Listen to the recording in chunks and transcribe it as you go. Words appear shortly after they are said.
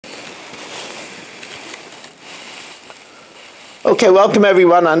Okay, welcome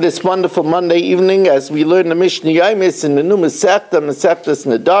everyone on this wonderful Monday evening as we learn the Mishna Yomis in the new Masechtas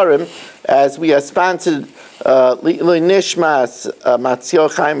Nedarim, as we are sponsored Nishmas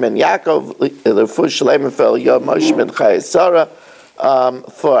Matzio Chaim ben Yaakov Lefush Shleimafel Yomis ben Chayesara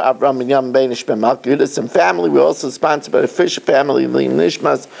for Avram and Yam Benish ben Malchus and family. We're also sponsored by the Fisher family,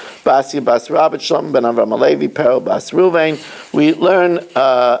 Nishmas Basi Bas Rabbi Shalom ben Avram Alevi Perel Bas Ruvain. We learn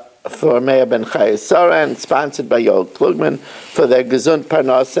for Meir ben Chayesara and sponsored by Yoel Klugman for their Gesund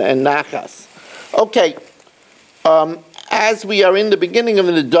Parnasa and Nachas. Okay, as we are in the beginning of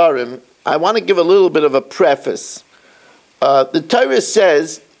the Nedarim, I want to give a little bit of a preface. The Torah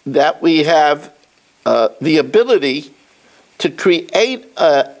says that we have the ability to create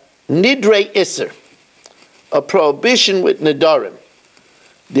a Nidrei Isser, a prohibition with Nedarim.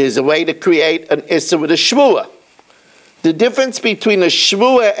 There's a way to create an Isser with a Shvuah. The difference between a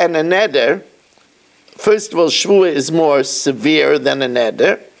shvuah and a neder, first of all, shvuah is more severe than a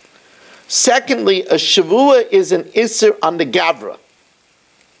neder. Secondly, a shvuah is an isser on the gavra.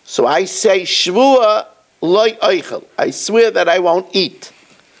 So I say shvuah loy oichel. I swear that I won't eat.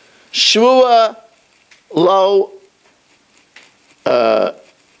 Shvuah lo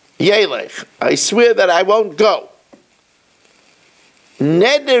yelech. I swear that I won't go.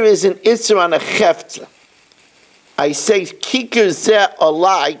 Neder is an isser on a chefza. I say, kikar zeh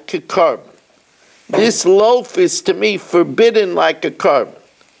alai kekarbon. This loaf is to me forbidden like a carbon.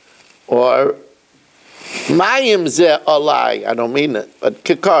 Or, mayim zeh alai, I don't mean it, but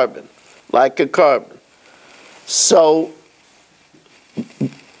kekarbon, like a carbon. So,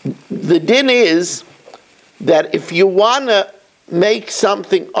 the din is that if you want to make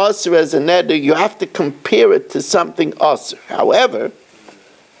something asr as a neder, you have to compare it to something asr. However,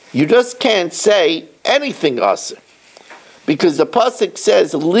 you just can't say anything asr. Because the pasuk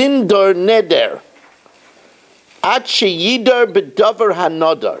says, Lindor neder, at sheyidar bedavar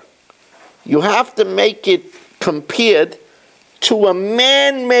hanodar. You have to make it compared to a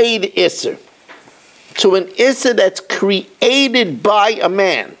man-made isser, to an isser that's created by a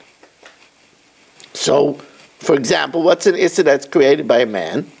man. So, for example, what's an isser that's created by a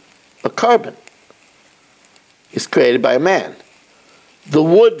man? A carbon is created by a man. The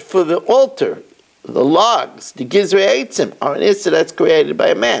wood for the altar, the logs, the gizrei eitzim, are an issa that's created by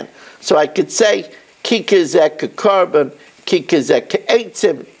a man. So I could say, kikazek carbon, kikazek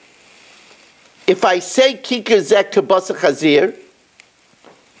eitzim. If I say kikazek basa chazir,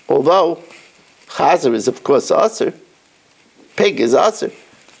 although chazir is of course aser, pig is aser,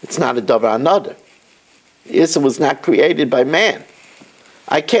 it's not a davar another. Issa was not created by man.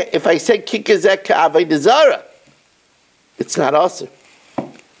 I can't. If I say kikazek avodah zarah, it's not aser.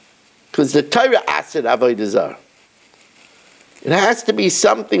 Because the Torah asked avodah zarah. It has to be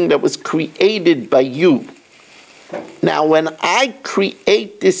something that was created by you. Now, when I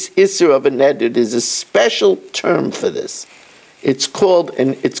create this isser of a neder, there's a special term for this. It's called,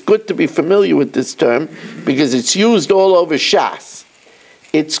 and it's good to be familiar with this term because it's used all over Shas.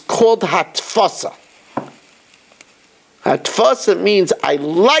 It's called hatfasa. Hatfasa means I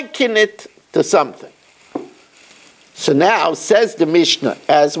liken it to something. So now, says the Mishnah,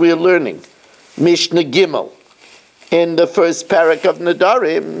 as we're learning, Mishnah Gimel, in the first parak of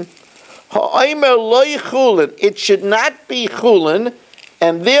Nedarim, ha'omer loy chulin, it should not be chulin,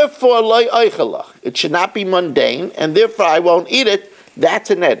 and therefore loy oichalach. It should not be mundane, and therefore I won't eat it.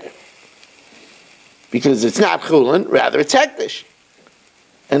 That's a neder. Because it's not chulin, rather it's hektish.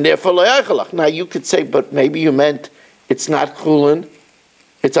 And therefore loy oichalach. Now you could say, but maybe you meant it's not chulin,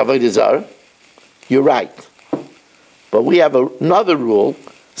 it's avodah zarah. You're right. But we have another rule,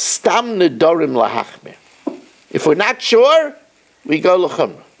 stam nedarim lahachmir. If we're not sure, we go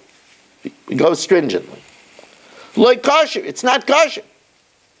l'chumrah. We go stringently. Lo kosher, it's not kosher.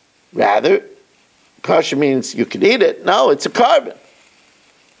 Rather, kosher means you can eat it. No, it's a carbon.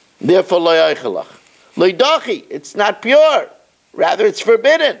 Therefore, lo yoichalach. Lo dachi, it's not pure. Rather, it's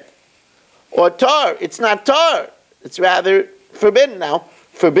forbidden. Or tar, it's not tar. It's rather forbidden. Now,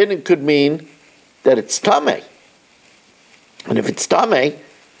 forbidden could mean that it's tameh. And if it's tameh,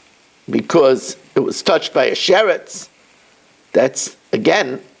 because it was touched by a sheretz, that's,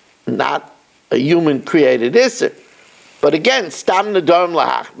 again, not a human-created isser. But again, stam nedarim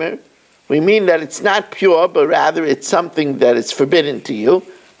lahachmir, we mean that it's not pure, but rather it's something that is forbidden to you,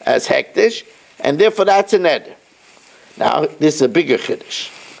 as hektish, and therefore that's a neder. Now, this is a bigger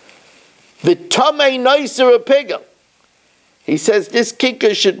chiddush. The tameh noiser a pigel. He says this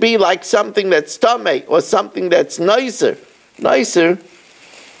kicker should be like something that's tameh, or something that's noiser. Nicer,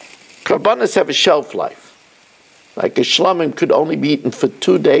 karbanos have a shelf life. Like a shlamim could only be eaten for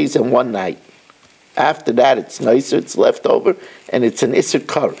 2 days and 1 night. After that, it's nicer, it's left over, and it's an Isser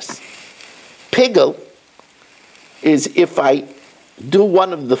Karas. Pigel is if I do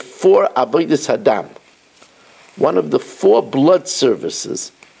one of the 4 Avodas Hadam, one of the 4 blood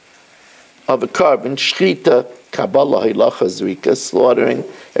services of a carbon, Shrita, Kabbalah, Hilacha, Zrika, slaughtering,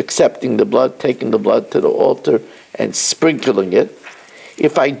 accepting the blood, taking the blood to the altar, and sprinkling it.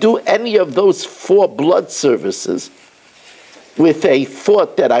 If I do any of those 4 blood services with a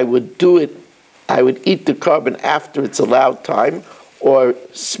thought that I would do it, I would eat the carbon after it's allowed time, or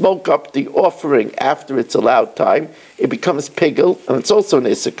smoke up the offering after it's allowed time, it becomes pigel, and it's also an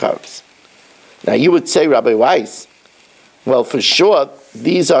Isser Karas. Now you would say, Rabbi Weiss, well, for sure,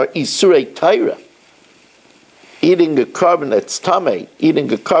 these are Isurei Torah. Eating a carbon that's tamei,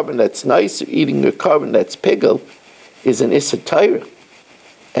 eating a carbon that's nice, or eating a carbon that's pigel, is an Isser Torah.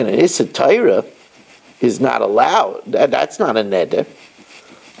 And an Isser Torah is not allowed. That's not a neder.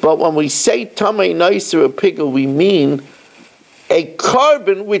 But when we say tamei, nice, or pigel, we mean a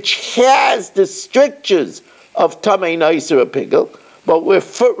carbon which has the strictures of tamei, nice, or pigel, but we're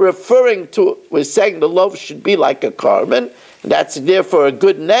referring to, we're saying the loaf should be like a carbon, and that's therefore a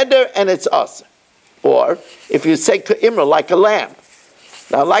good neder, and it's us. Or, if you say ka'imra, like a lamb.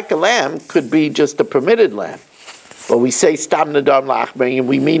 Now, like a lamb could be just a permitted lamb. But we say stam nedarim lachmer, and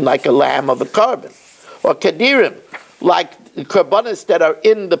we mean like a lamb of a carbon. Or kadirim, like the karbanis that are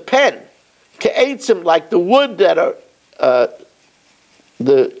in the pen. Ka'etzim, like the wood that are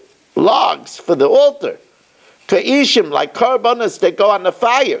the logs for the altar. Ka'ishim, like karbanis that go on the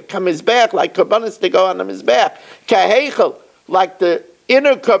fire. Kamizbeach, like karbanis that go on the mizbeach. Ka'heichel, like the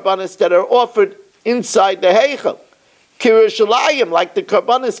inner karbanis that are offered inside the heichel. Kirushalayim, like the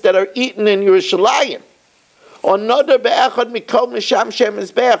karbanis that are eaten in Yerushalayim. Or nodar be'echad mikol misham shem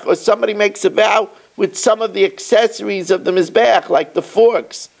mizbeach, or somebody makes a vow with some of the accessories of the mizbeach, like the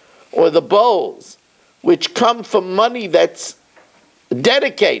forks or the bowls, which come from money that's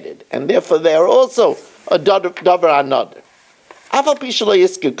dedicated, and therefore they are also a davar another. Aval pishalei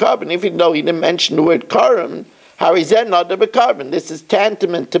isker carbon, even though he didn't mention the word carbon, how is that nodar becarbon? This is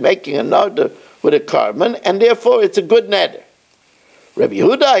tantamount to making a nodar with a carbon, and therefore it's a good neder. Rabbi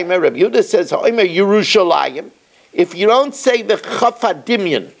Yehuda says, Yerushalayim. If you don't say the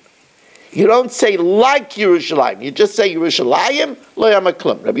chafadimyan, you don't say like Yerushalayim, you just say Yerushalayim, lo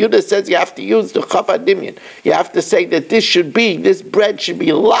yamaklum. Rabbi Yehuda says you have to use the chafadimyan. You have to say that this bread should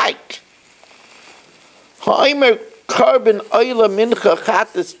be like. Ha'omer carbon oila mincha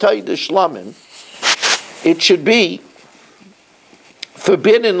chatas toida shlamim. It should be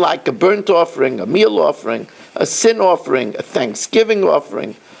forbidden like a burnt offering, a meal offering, a sin offering, a thanksgiving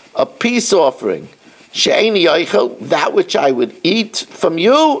offering, a peace offering. She'eni yoichel, that which I would eat from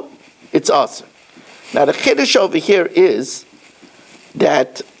you, it's awesome. Now the chiddush over here is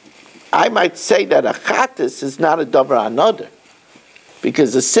that I might say that a chatas is not a davar another,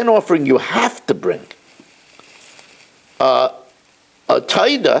 because a sin offering you have to bring. A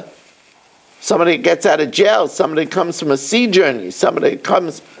taida, somebody gets out of jail, somebody comes from a sea journey, somebody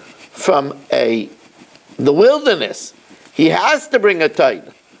comes from the wilderness, he has to bring a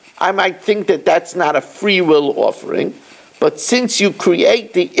taida. I might think that that's not a free will offering, but since you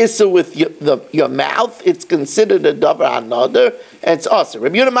create the issa with your mouth, it's considered a davar another, and it's awesome.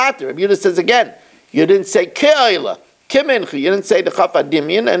 Rabbi Yehuda says again, you didn't say ke'ayla, kiminchu, you didn't say the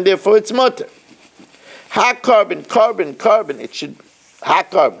chafadimyan, and therefore it's mutter. Ha-carbon, carbon, it should,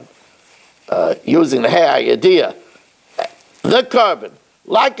 ha-carbon, using the hey idea, the carbon,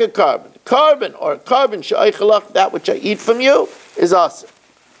 like a carbon, or carbon she'aychalach, that which I eat from you, is awesome.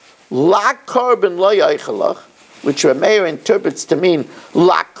 La carbon lo yaychalach, which Rameir interprets to mean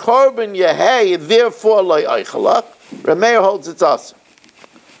la carbon yehei, therefore lo yaychalach. Rameir holds it's awesome.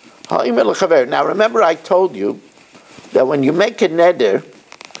 Now remember I told you that when you make a neder,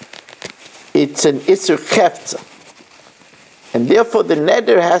 it's an isur chefza, and therefore the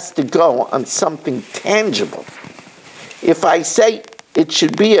neder has to go on something tangible. If I say it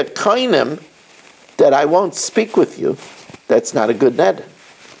should be a koinem that I won't speak with you, that's not a good neder.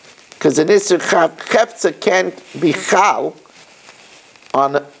 Because an isur chefza can't be chal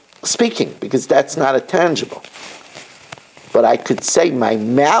on speaking, because that's not a tangible. But I could say my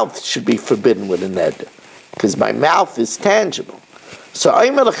mouth should be forbidden with a neder, because my mouth is tangible. So my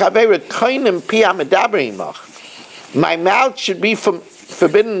mouth should be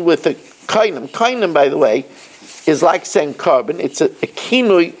forbidden with a koinem. Koinem, by the way, is like saying carbon. It's a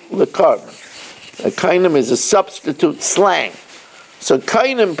kinui le-carbon. A koinem is a substitute slang. So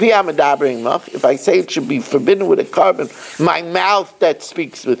koinem piyam medabrim mach, if I say it should be forbidden with a carbon, my mouth that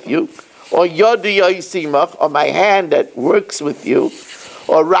speaks with you, or yodi yoisimach, or my hand that works with you,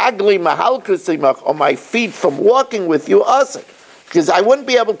 or ragli mahalkasimach, or my feet from walking with you, also. Because I wouldn't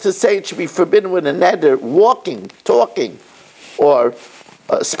be able to say it should be forbidden with a neder, walking, talking, or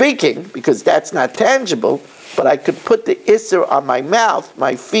speaking, because that's not tangible, but I could put the isser on my mouth,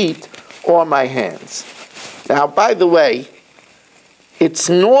 my feet, or my hands. Now, by the way, it's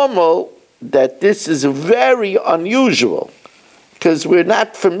normal that this is very unusual, because we're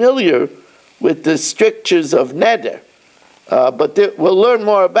not familiar with the strictures of neder. But we'll learn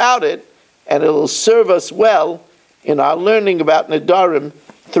more about it, and it'll serve us well in our learning about Nedarim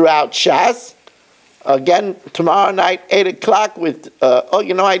throughout Shas. Again, tomorrow night, 8 o'clock with,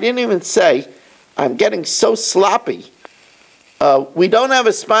 I didn't even say, I'm getting so sloppy. We don't have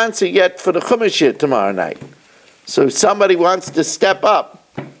a sponsor yet for the Chumash here tomorrow night. So if somebody wants to step up,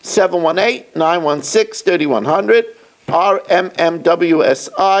 718-916-3100,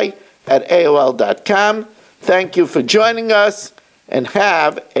 rmmwsi@aol.com. Thank you for joining us, and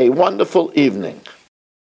have a wonderful evening.